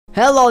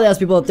Hello there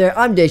people out there,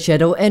 I'm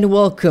Shadow and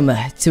welcome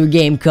to a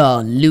game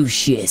called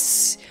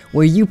Lucius,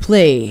 where you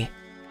play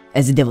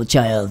as a devil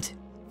child.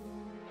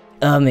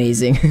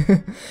 Amazing.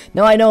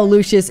 Now I know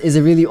Lucius is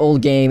a really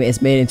old game,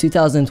 it's made in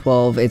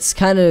 2012, it's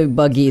kind of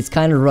buggy, it's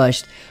kind of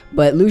rushed,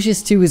 but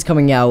Lucius 2 is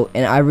coming out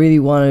and I really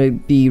want to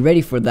be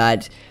ready for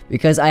that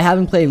because I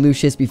haven't played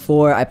Lucius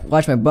before. I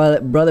watched my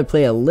brother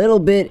play a little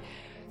bit,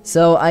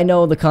 so I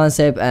know the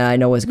concept and I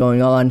know what's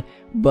going on.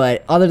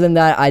 But other than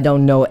that, I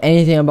don't know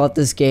anything about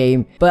this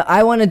game. But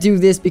I want to do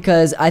this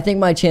because I think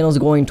my channel is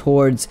going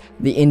towards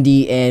the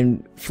indie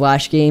and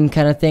flash game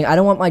kind of thing. I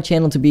don't want my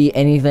channel to be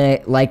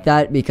anything like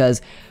that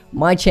because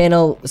my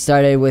channel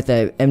started with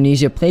an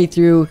Amnesia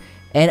playthrough.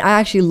 And I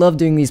actually love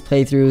doing these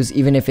playthroughs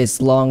even if it's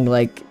long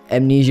like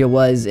Amnesia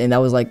was. And that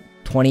was like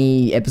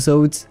 20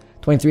 episodes,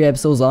 23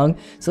 episodes long.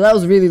 So that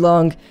was really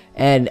long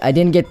and I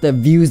didn't get the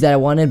views that I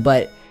wanted,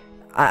 but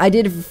I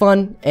did it for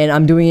fun, and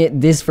I'm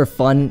doing this for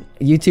fun.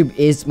 YouTube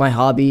is my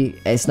hobby,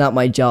 it's not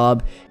my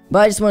job. But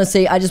I just want to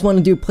say, I just want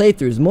to do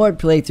playthroughs, more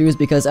playthroughs,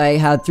 because I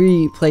had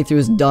 3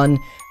 playthroughs done.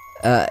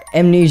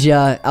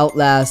 Amnesia,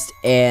 Outlast,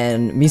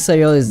 and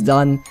Misayo is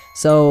done.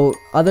 So,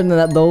 other than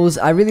that, those,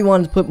 I really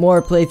wanted to put more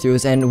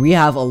playthroughs, and we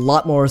have a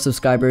lot more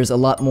subscribers, a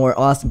lot more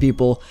awesome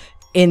people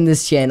in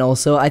this channel.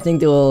 So I think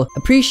they will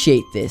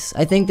appreciate this.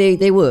 I think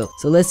they will.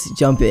 So let's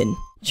jump in.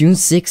 June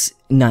 6,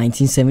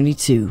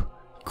 1972.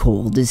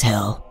 Cold as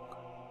hell.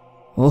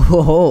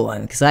 Oh,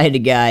 I'm excited,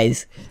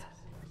 guys.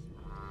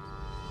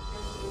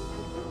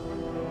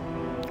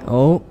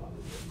 Oh,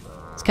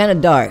 it's kind of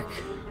dark,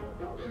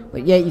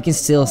 but yet you can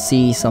still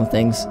see some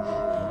things.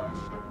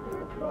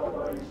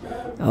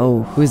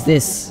 Oh, who's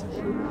this?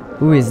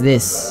 Who is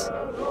this?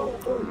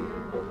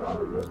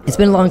 It's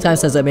been a long time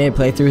since I made a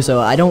playthrough, so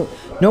I don't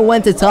know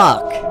when to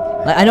talk.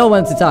 Like, I know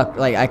when to talk.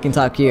 Like, I can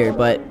talk here,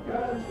 but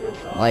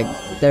like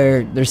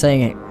they're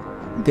saying it.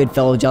 Good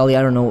fellow jolly,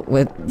 I don't know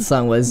what the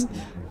song was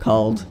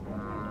called.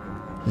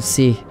 Let's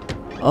see.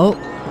 Oh,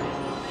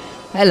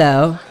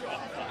 hello.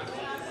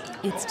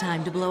 It's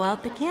time to blow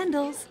out the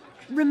candles.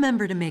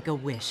 Remember to make a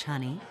wish,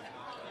 honey.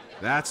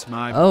 That's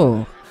my...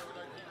 Oh,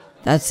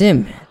 that's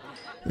him.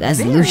 That's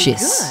Very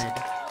Lucius. good.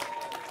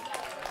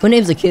 Who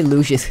names a kid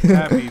Lucius?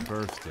 Happy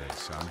birthday,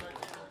 son.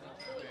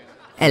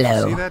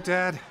 Hello. See that,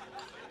 Dad?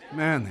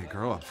 Man, they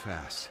grow up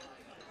fast.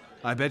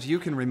 I bet you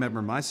can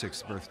remember my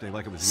 6th birthday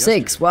like it was 6,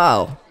 yesterday.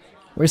 wow.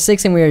 We're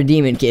 6 and we're a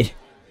demon kid.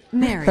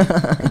 Mary,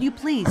 could you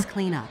please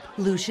clean up?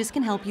 Lucius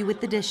can help you with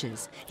the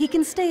dishes. He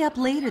can stay up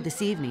later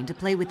this evening to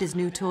play with his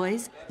new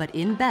toys, but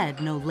in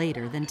bed no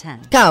later than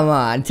 10. Come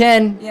on,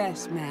 10.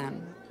 Yes,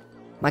 ma'am.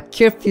 My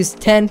curfew's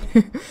 10.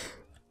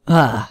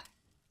 Ah.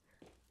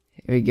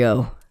 Here we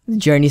go. The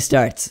journey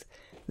starts.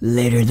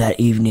 Later that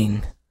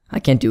evening. I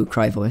can't do a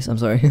cry voice, I'm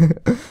sorry.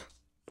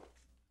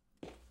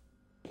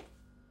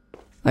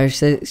 Or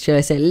should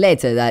I say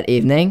later that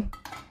evening?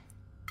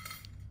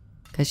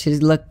 Cause she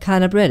look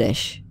kinda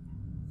British.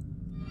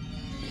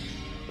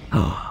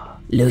 Oh,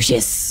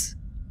 Lucius,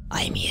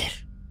 I'm here.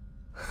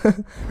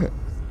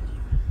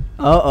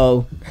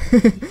 Uh-oh.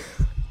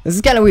 This is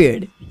kinda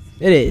weird.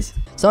 It is.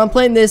 So I'm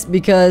playing this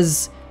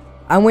because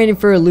I'm waiting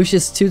for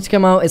Lucius 2 to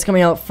come out. It's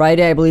coming out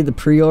Friday, I believe, the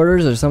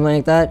pre-orders or something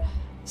like that.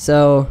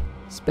 So,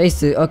 space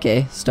to,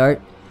 okay, start.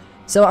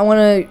 So I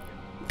wanna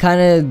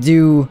kinda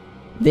do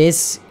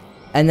this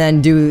and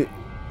then do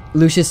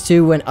Lucius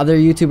 2 when other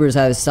YouTubers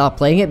have stopped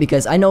playing it,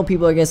 because I know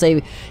people are gonna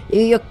say,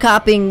 you're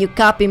copying,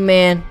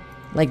 man,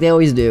 like they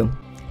always do.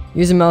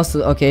 Use a mouse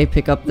to, okay,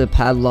 pick up the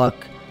padlock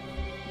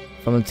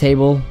from the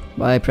table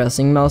by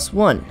pressing mouse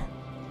 1.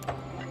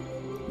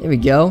 There we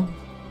go.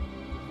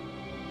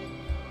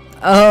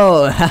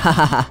 Oh,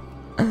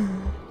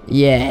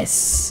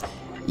 yes.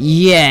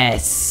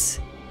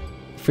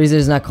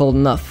 Freezer's not cold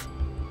enough.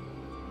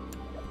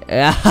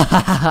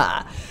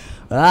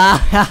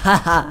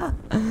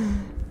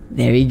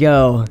 There we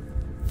go.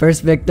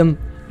 First victim,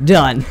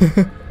 done.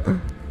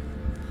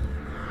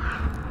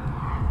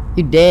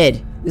 You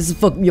dead. This is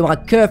for my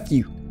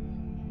curfew.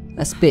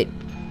 I spit.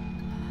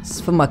 This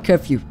is for my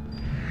curfew.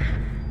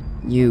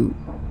 I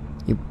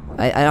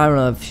don't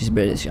know if she's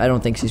British. I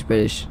don't think she's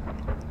British.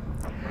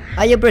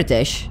 Are you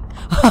British?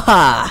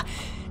 Haha.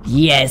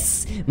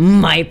 Yes,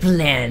 my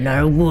plan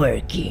are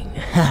working.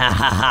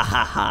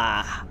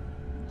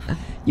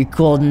 You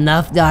cold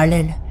enough,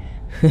 darling?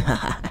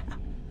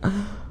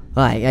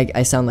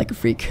 I sound like a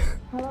freak.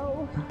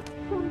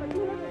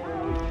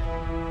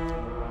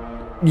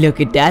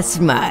 Look at that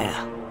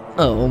smile.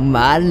 Oh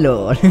my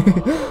lord.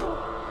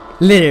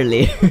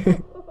 Literally.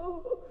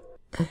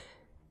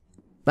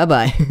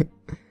 Bye-bye.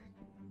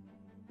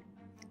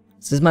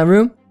 Is this my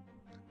room?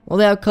 Well,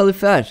 they have color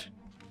flash.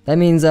 That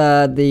means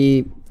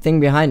the thing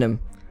behind him.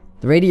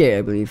 The radiator,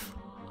 I believe.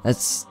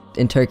 That's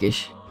in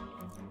Turkish.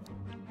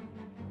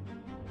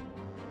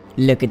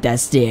 Look at that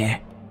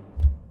stare.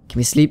 Can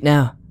we sleep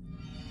now?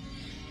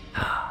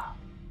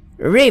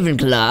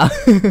 Ravenclaw.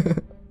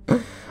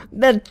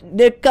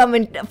 They're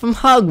coming from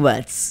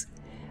Hogwarts.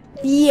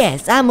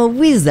 Yes, I'm a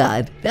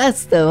wizard.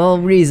 That's the whole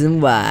reason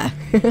why.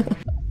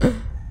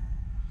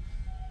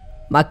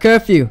 My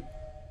curfew.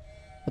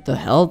 What the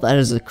hell? That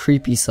is a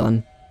creepy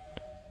sun.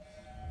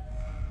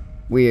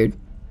 Weird.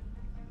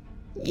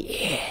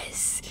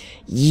 Yes.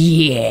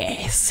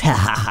 Yes.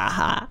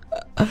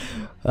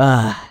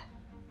 Ah.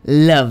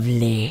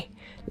 Lovely.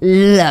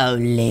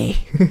 Lovely.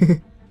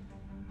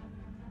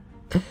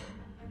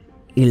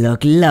 You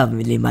look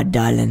lovely, my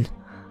darling.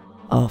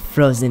 Oh,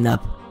 frozen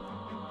up.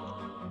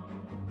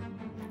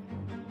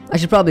 I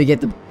should probably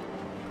get the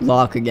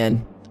lock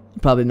again.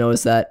 You probably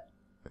noticed that.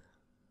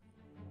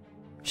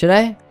 Should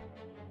I?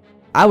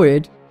 I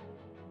would.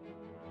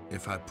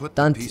 If I put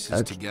the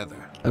pieces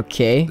together,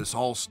 okay. This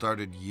all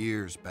started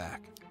years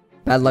back.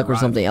 Bad luck or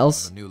something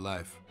else? A new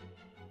life.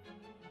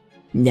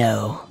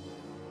 No.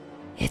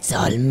 It's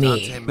all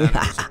me. Dante Manor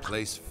was a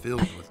place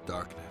filled with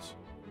darkness.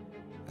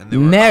 And there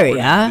were Mary,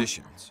 huh?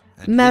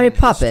 Mary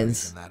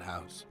Poppins. In that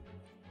house.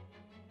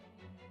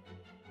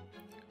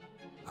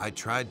 I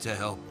tried to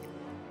help.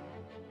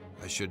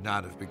 I should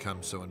not have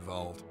become so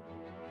involved.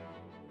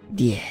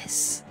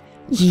 Yes.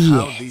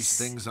 How these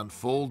things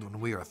unfold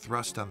when we are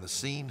thrust on the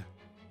scene,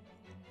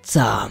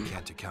 Tom. I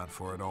can't account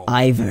for it all.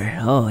 Ivor.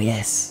 Oh,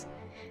 yes.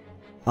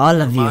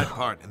 All of you. My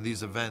part in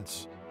these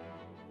events,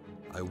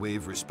 I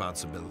waive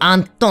responsibility.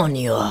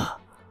 Antonio.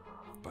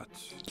 But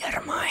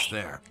You're mine. it's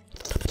there.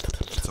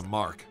 It's a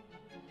mark.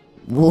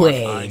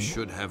 Wait. I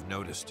should have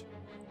noticed.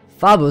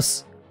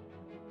 Fabus.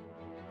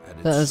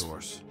 At its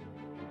source.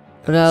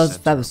 But that was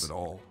Fabus.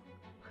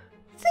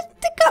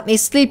 They got me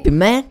sleeping,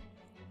 man.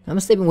 I'm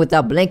sleeping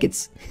without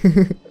blankets.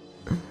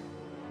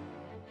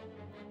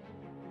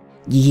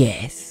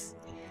 Yes.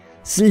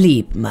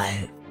 Sleep,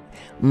 my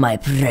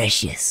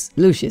precious.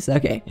 Lucius,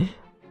 okay.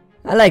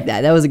 I like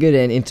that. That was a good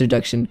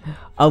introduction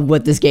of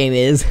what this game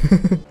is.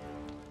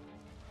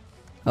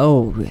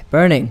 Oh,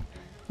 burning.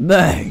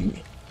 Burn.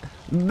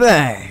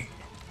 Burn.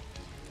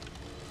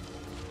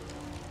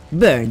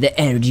 Burn the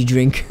energy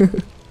drink.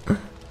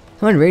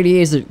 How many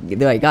radiators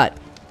do I got?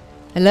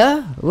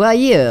 Hello? Who are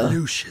you?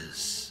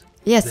 Lucius.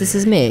 Yes, this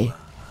is me.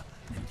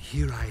 And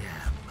here I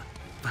am,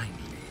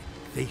 finally,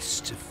 face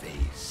to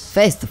face.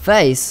 Face to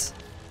face?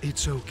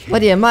 It's okay. What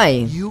do you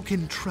mean? You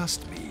can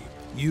trust me.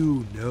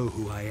 You know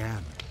who I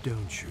am,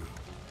 don't you?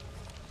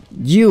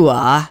 You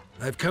are?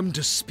 I've come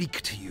to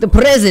speak to you. The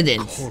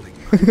president! Calling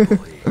my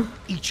boy.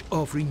 Each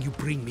offering you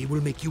bring me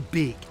will make you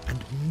big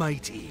and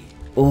mighty.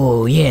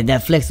 Oh, yeah,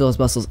 that flex those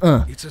muscles,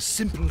 It's a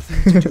simple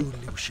thing to do,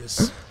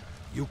 Lucius.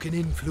 You can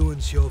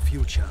influence your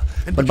future.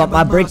 And what about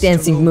my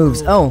breakdancing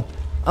moves?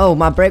 Oh,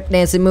 my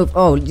breakdancing move.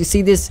 Oh, you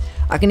see this?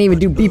 I can even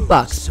do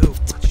beatbox. So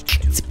much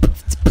to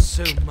do.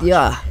 So much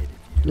yeah,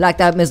 like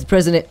that, Mr.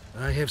 President.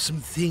 I have some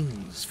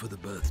things for the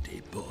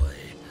birthday boy.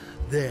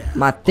 There.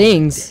 My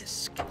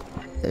things.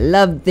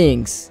 Love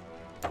things.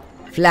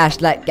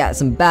 Flashlight got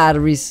some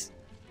batteries.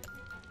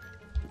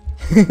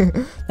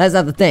 That's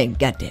not the thing.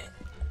 God damn it.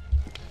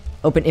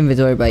 Open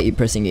inventory by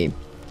pressing E.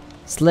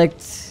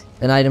 Select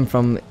an item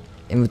from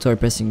inventory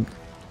pressing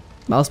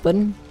mouse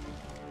button.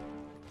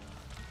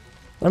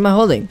 What am I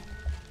holding?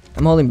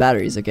 I'm holding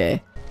batteries,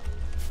 okay.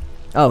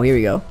 Oh, here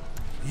we go.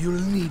 You'll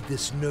need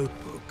this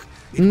notebook.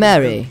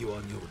 Mary. It will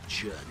help you on your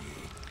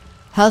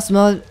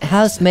journey.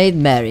 Housemaid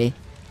Mary.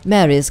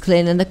 Mary is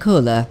cleaning the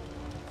cooler.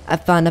 I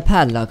found a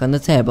padlock on the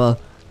table.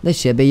 This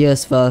should be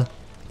useful.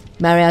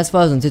 Mary has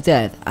frozen to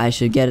death. I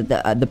should get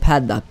the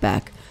padlock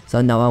back,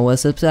 so no one will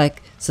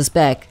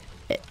suspect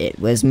it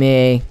was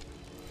me.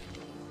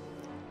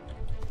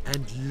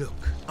 And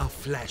look, a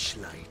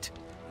flashlight.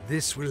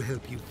 This will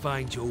help you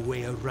find your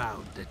way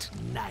around at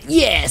night.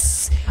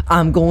 Yes!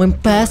 I'm going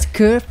past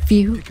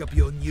curfew. Pick up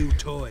your new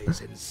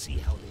toys and see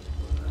how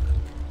they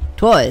work.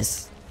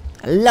 Toys.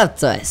 I love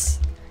toys.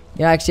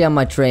 You're actually on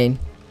my train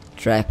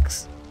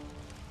tracks.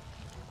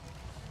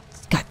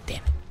 God damn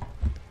it.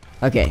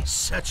 Okay.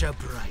 Such a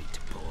bright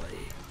boy.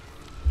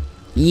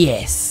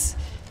 Yes.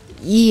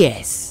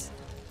 Yes.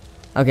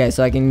 Okay,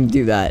 so I can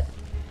do that.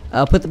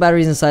 I'll put the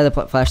batteries inside the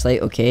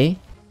flashlight. Okay.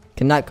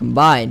 Cannot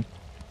combine.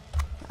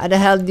 How the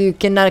hell do you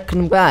cannot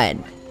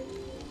combine?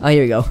 Oh,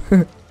 here we go.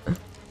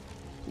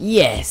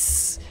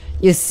 Yes.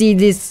 You see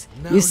this?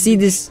 Now, You see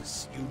this?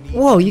 Lucius,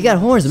 Whoa, you got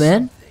horns,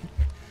 man.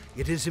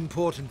 It is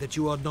important that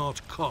you are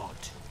not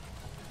caught.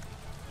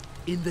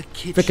 In the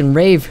kitchen, Frickin'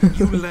 rave.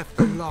 you left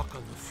the lock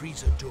on the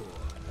freezer door.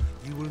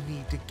 You will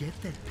need to get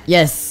that.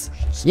 Yes.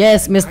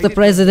 Yes, Mr.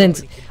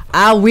 President.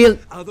 I will.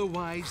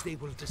 Otherwise, they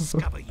will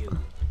discover you.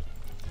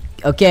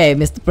 Okay,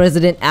 Mr.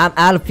 President, I'm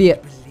out of here.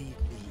 Believe me.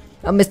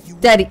 I'm Mr.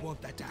 Daddy.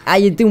 How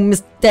you doing,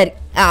 Mr. Daddy?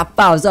 Ah,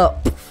 falls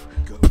up.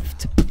 Go.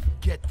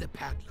 Get the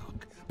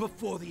padlock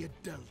before the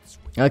adults.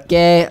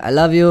 Okay, I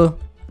love you.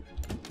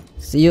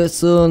 See you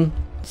soon.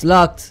 It's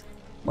locked.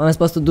 What am I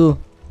supposed to do?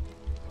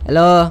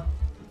 Hello?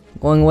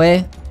 Going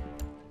away?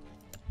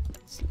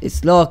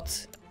 It's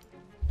locked.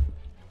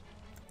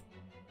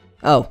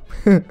 Oh.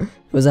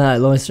 Was that a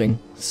low string?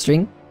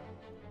 String?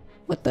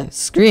 What the?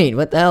 Screen?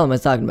 What the hell am I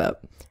talking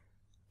about?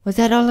 Was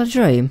that all a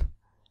dream?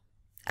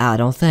 I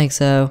don't think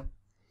so.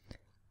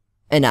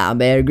 And now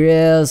Bear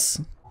Grylls.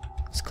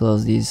 Let's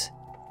close these.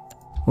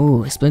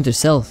 Ooh, Splinter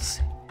Cells.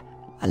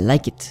 I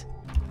like it.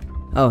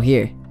 Oh,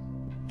 here.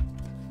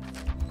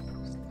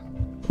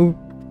 Ooh.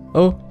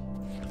 Oh.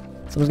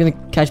 Someone's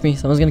gonna catch me.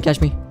 Someone's gonna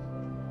catch me.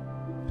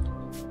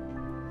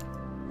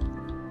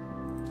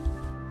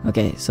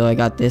 Okay, so I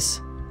got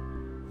this.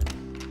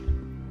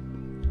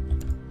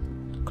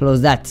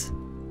 Close that.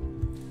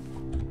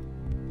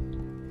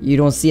 You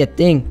don't see a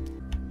thing.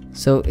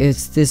 So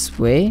it's this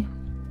way?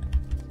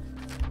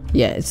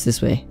 Yeah, it's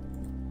this way.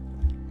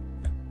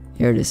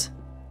 Here it is.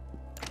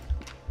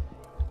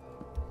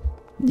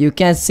 You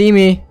can't see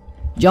me.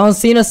 John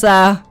Cena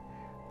style.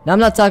 Now I'm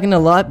not talking a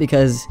lot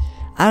because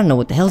I don't know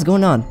what the hell's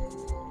going on.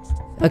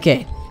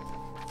 Okay.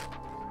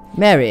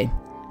 Mary,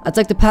 I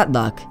took the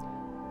padlock.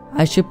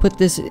 I should put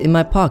this in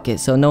my pocket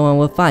so no one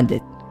will find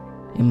it.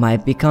 It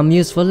might become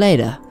useful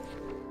later.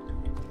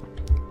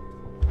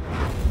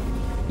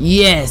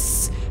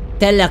 Yes!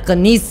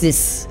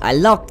 Telekinesis! I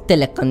love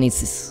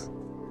telekinesis.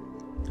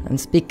 I'm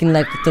speaking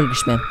like a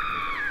Turkish man.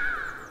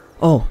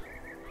 Oh.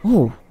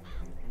 Oh.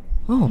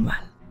 Oh my.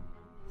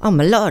 Oh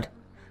my lord.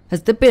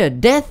 Has there been a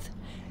death?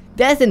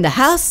 Death in the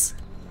house?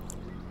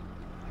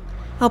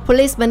 Oh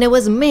policeman, it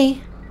wasn't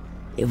me.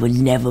 It will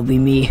never be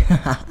me.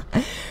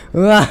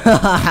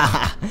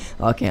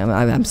 Okay,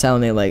 I'm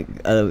sounding like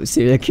a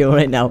serial killer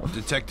right now.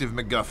 Detective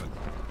McGuffin.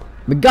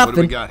 McGuffin? What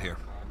do we got here?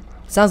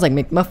 Sounds like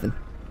McMuffin.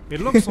 It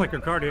looks like a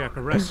cardiac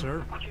arrest,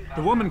 sir.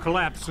 The woman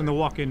collapsed in the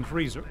walk-in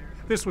freezer.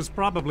 This was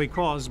probably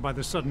caused by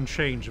the sudden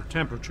change of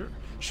temperature.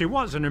 She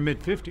was in her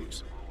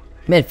mid-50s.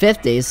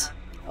 Mid-50s?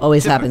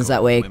 Always happens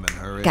that way. Women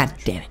her God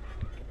age. damn it.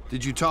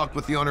 Did you talk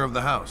with the owner of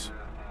the house?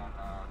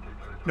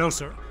 No,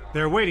 sir.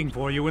 They're waiting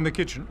for you in the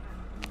kitchen.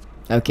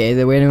 Okay,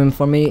 they're waiting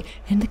for me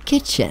in the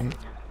kitchen.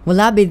 Will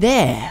I be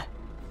there?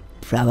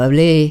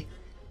 Probably.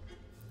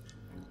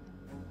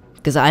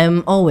 Because I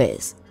am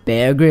always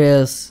Bear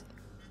Grylls.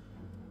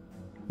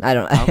 I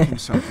don't. How can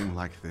something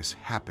like this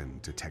happen,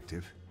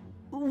 Detective?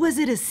 Was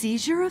it a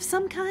seizure of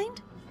some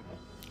kind?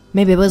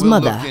 Maybe it was We'll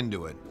mother. look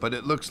into it, but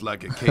it looks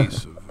like a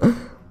case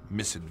of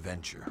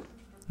misadventure.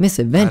 I'd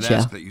Misadventure.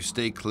 ask that you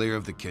stay clear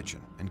of the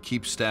kitchen and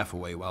keep staff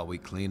away while we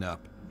clean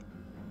up.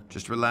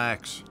 Just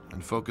relax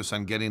and focus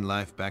on getting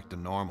life back to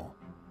normal.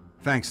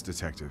 Thanks,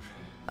 Detective.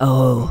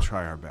 Oh, We'll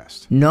try our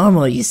best.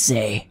 normal you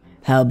say?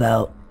 How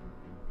about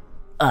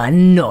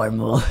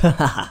unnormal?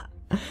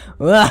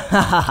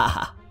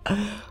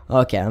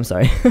 Okay, I'm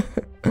sorry.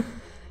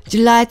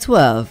 July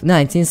 12,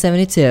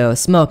 1972.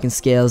 Smoking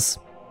skills.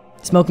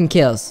 Smoking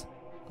kills.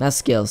 Not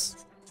skills.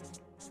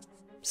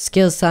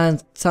 Skills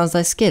sounds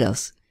like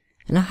Skittles.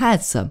 And I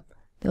had some.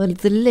 They were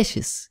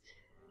delicious.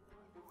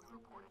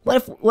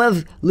 What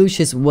if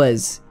Lucius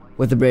was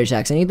with a British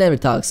accent? He never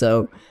talks,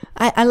 so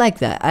I like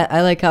that.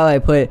 I like how I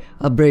put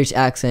a British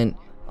accent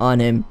on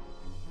him.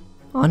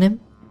 On him?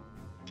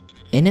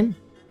 In him?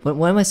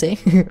 What am I saying?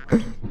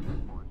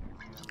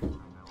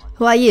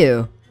 Who are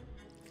you?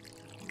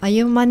 Are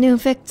you my new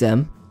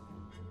victim?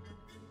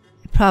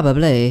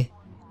 Probably.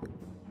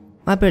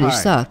 My British Hi,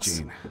 sucks.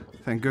 Gene.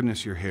 Thank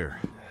goodness you're here.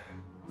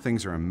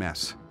 Things are a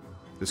mess.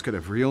 This could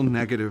have real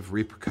negative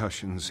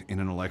repercussions in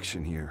an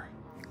election year.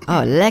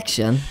 Oh,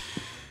 election?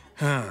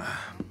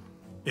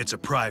 It's a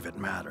private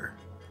matter,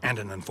 and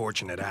an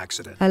unfortunate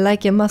accident. I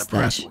like your The press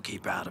mustache. will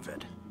keep out of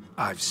it.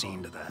 I've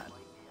seen to that.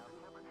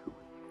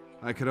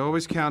 I could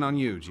always count on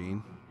you,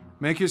 Gene.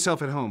 Make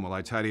yourself at home while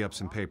I tidy up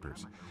some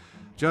papers.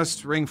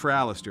 Just ring for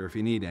Alistair if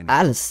you need any.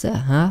 Alistair,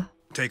 huh?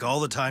 Take all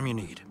the time you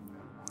need.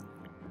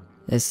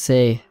 Let's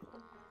see.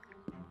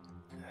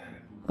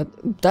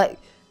 What? That?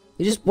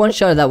 You just one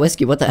shot of that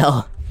whiskey. What the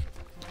hell?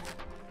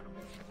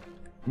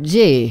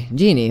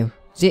 Jeannie.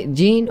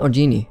 Jean or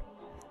Jeannie?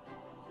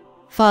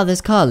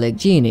 Father's colleague,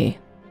 Jeannie.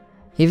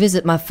 He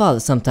visits my father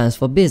sometimes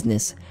for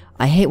business.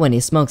 I hate when he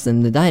smokes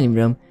in the dining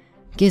room.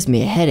 Gives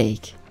me a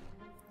headache.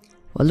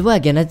 Well, we're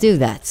gonna do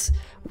that.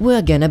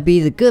 We're gonna be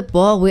the good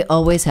boy we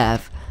always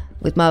have.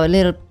 With my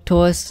little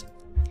toys.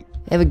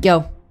 Here we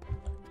go.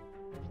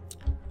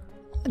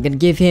 I'm gonna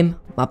give him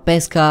my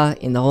best car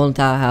in the whole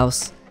entire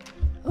house.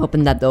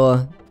 Open that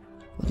door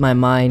with my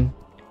mind.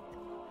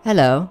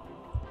 Hello.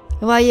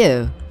 Who are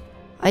you?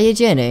 Are you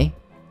Jenny?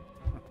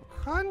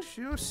 Can't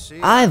you see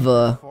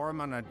Ivor.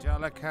 performing a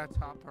delicate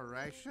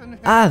operation?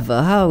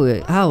 Ivor,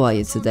 how are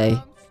you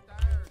today?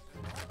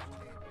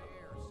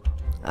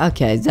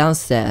 Okay,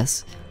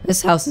 downstairs.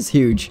 This house is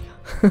huge.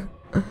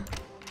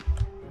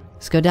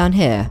 Let's go down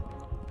here.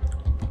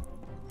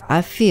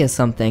 I feel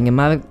something in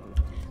my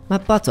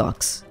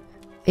buttocks.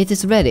 It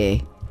is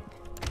ready.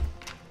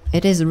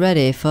 It is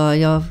ready for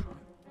your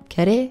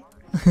kitty.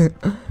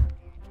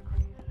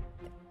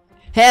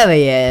 Here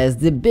he is,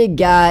 the big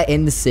guy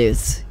in the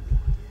suit.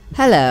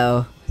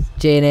 Hello,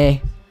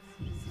 Jeannie.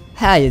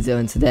 How you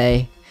doing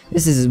today?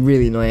 This is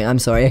really annoying. I'm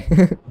sorry.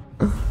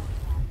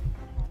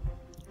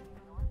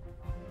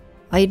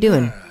 How you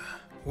doing?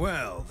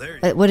 Well, there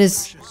you What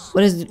is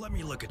Let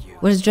me look at you.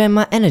 what is draining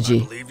my I energy?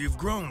 believe you've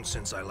grown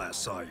since I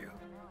last saw you.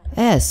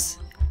 Yes,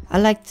 I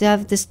like to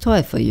have this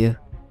toy for you.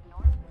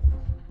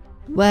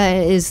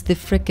 Where is the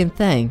frickin'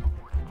 thing?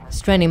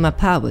 Straining my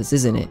powers,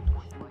 isn't it?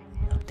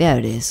 There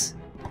it is.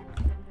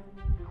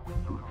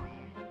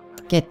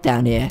 Get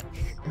down here.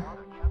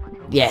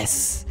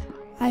 Yes.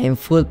 I am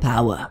full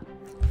power.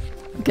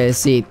 Okay, let's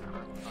see.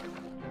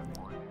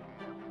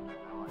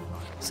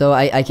 So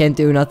I can't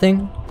do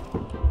nothing?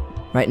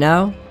 Right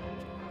now?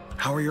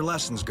 How are your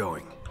lessons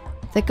going?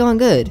 They're going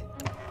good.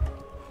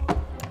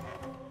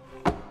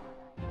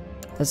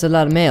 That's a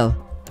lot of mail.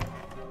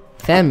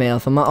 Fan mail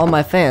from all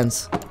my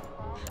fans.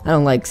 I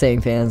don't like saying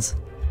fans.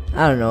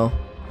 I don't know.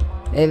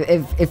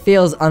 It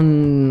feels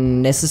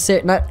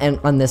unnecessary. Not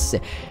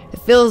unnecessary. It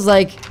feels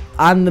like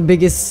I'm the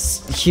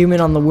biggest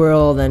human on the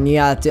world and you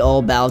have to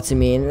all bow to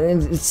me.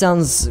 And it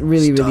sounds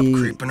really, Stop really...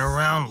 creeping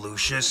around,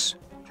 Lucius.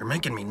 You're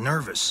making me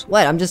nervous.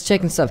 What? I'm just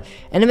checking stuff.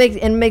 And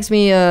it makes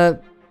me,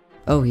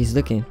 Oh, he's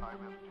looking.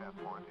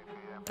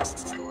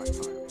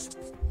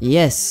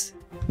 Yes.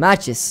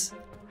 Matches.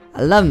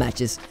 I love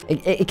matches.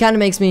 It kind of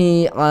makes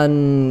me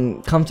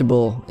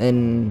uncomfortable,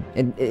 and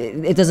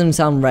it doesn't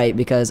sound right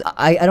because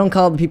I don't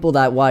call the people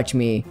that watch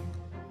me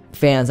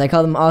fans. I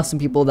call them awesome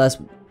people. That's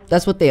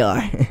what they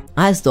are.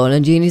 I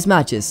stolen Genie's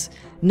matches.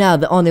 Now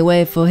the only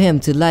way for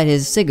him to light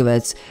his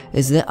cigarettes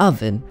is the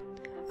oven.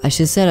 I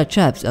should set a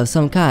trap of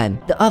some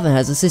kind. The oven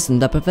has a system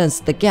that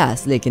prevents the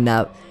gas leaking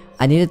out.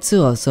 I need a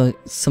tool of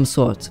some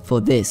sort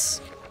for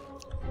this.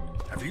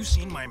 Have you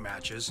seen my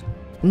matches?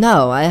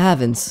 No, I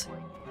haven't.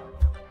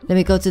 Let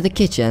me go to the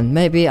kitchen.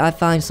 Maybe I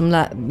find some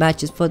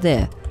matches for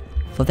there.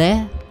 For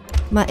there?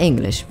 My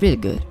English, really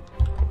good.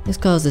 Let's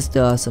close this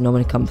door so no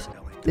one comes.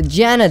 The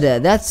janitor,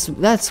 that's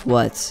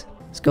what.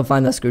 Let's go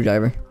find that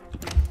screwdriver.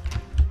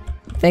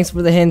 Thanks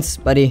for the hints,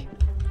 buddy.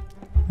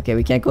 Okay,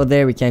 we can't go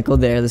there, we can't go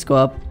there. Let's go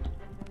up.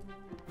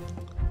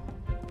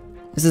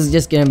 This is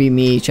just gonna be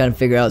me trying to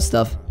figure out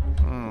stuff.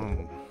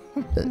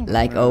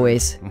 Like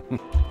always.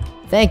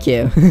 Thank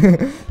you.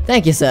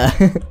 Thank you, sir.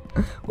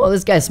 Well,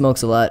 this guy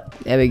smokes a lot.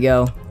 There we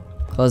go.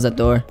 Close that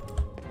door.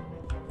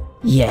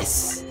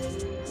 Yes.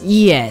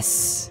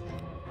 Yes.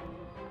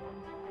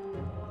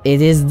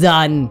 It is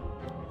done.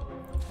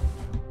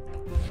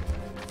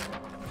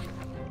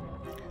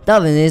 The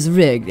oven is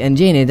rigged and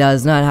Janie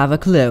does not have a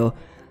clue.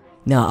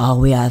 Now all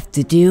we have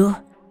to do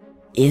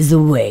is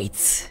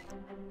wait.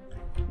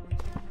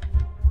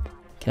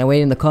 Can I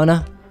wait in the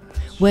corner?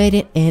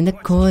 Waiting in the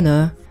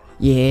corner.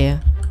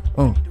 Yeah.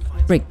 Oh.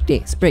 Break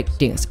dance, break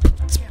dance.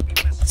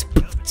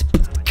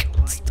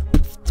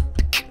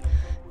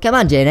 Come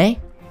on, Janie.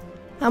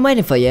 I'm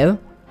waiting for you.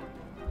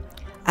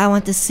 I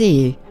want to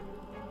see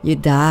you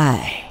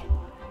die.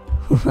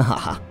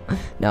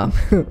 No.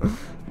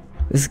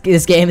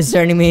 This game is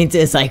turning me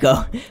into a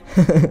psycho.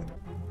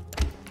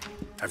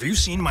 Have you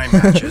seen my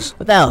matches?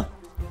 What the hell?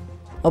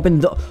 Open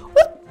the door.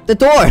 What? The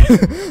door!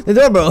 The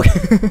door broke.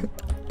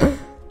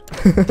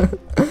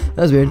 That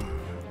was weird.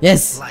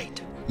 Yes.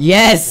 Light.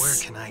 Yes. Where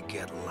can I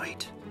get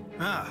light?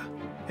 Ah,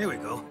 here we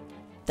go.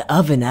 The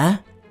oven, huh?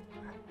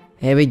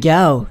 Here we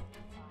go.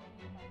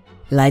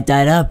 Light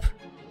that up.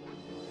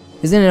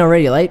 Isn't it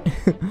already light?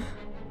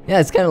 Yeah,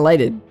 it's kind of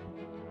lighted.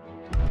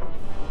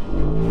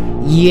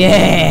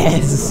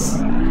 Yes.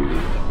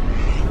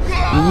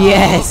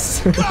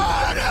 Yes.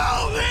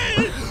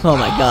 Oh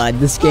my god,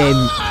 this game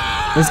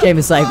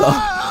is psycho.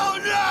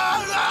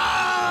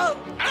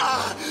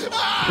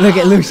 Look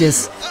at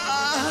Lucius.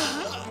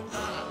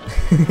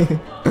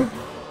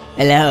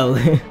 Hello.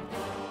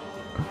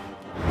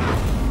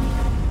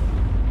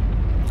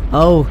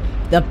 Oh,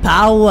 the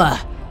power.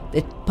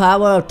 The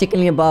power of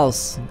tickling your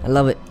balls. I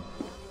love it.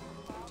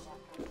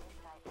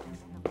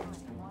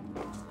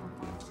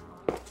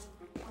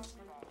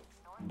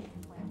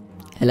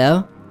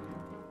 Hello?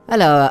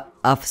 Hello,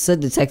 officer,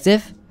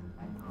 detective.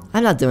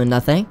 I'm not doing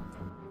nothing.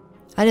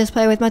 I just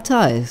play with my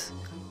toys.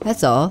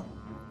 That's all.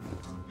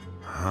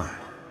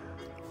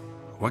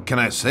 What can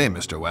I say,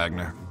 Mr.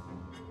 Wagner?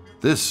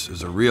 This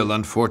is a real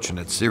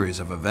unfortunate series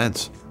of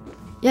events.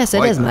 Yes,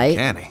 it is, mate.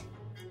 Uncanny.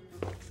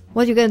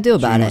 What are you gonna do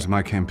about Gene it? was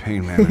my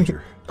campaign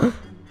manager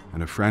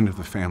and a friend of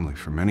the family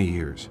for many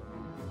years.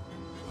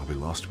 I'll be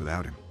lost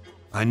without him.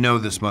 I know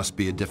this must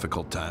be a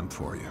difficult time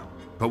for you,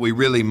 but we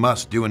really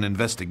must do an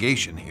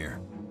investigation here.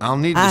 I'll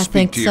need to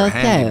speak to your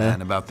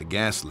handyman about the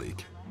gas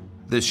leak.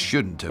 This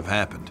shouldn't have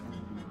happened.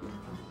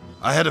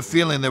 I had a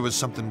feeling there was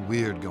something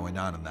weird going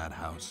on in that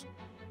house.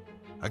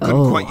 I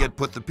couldn't quite yet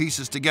put the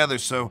pieces together,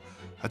 so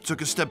I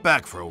took a step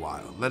back for a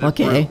while, let it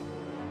brew.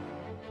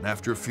 And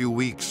after a few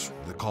weeks,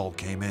 the call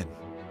came in.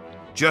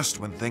 Just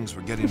when things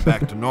were getting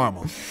back to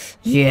normal.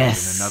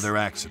 Yes. And another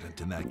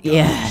accident in that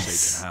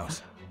godforsaken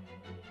house.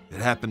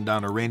 It happened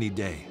on a rainy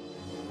day.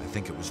 I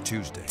think it was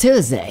Tuesday.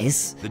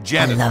 Tuesdays? The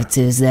janitor, I love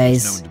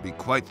Tuesdays. known to be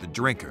quite the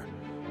drinker,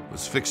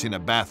 was fixing a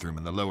bathroom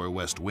in the lower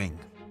west wing.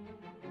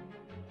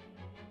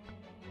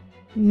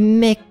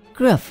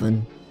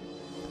 McGruffin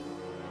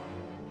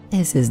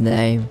is his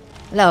name.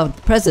 Hello,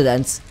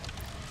 President.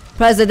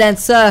 President,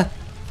 sir.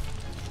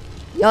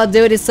 Your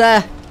duty,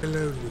 sir.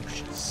 Hello,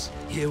 Lucius.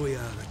 Here we are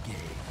again.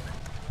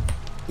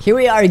 Here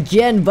we are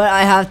again, but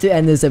I have to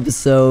end this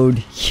episode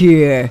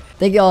here.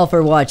 Thank you all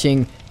for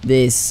watching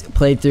this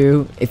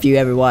playthrough, if you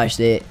ever watched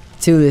it.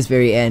 to this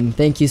very end.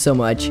 Thank you so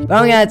much. But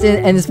I'm gonna have to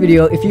end this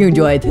video. If you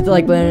enjoyed, hit the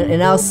like button,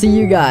 and I'll see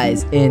you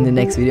guys in the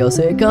next video.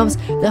 So here comes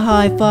the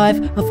high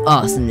five of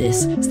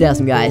awesomeness. Stay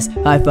awesome, guys.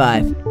 High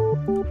five.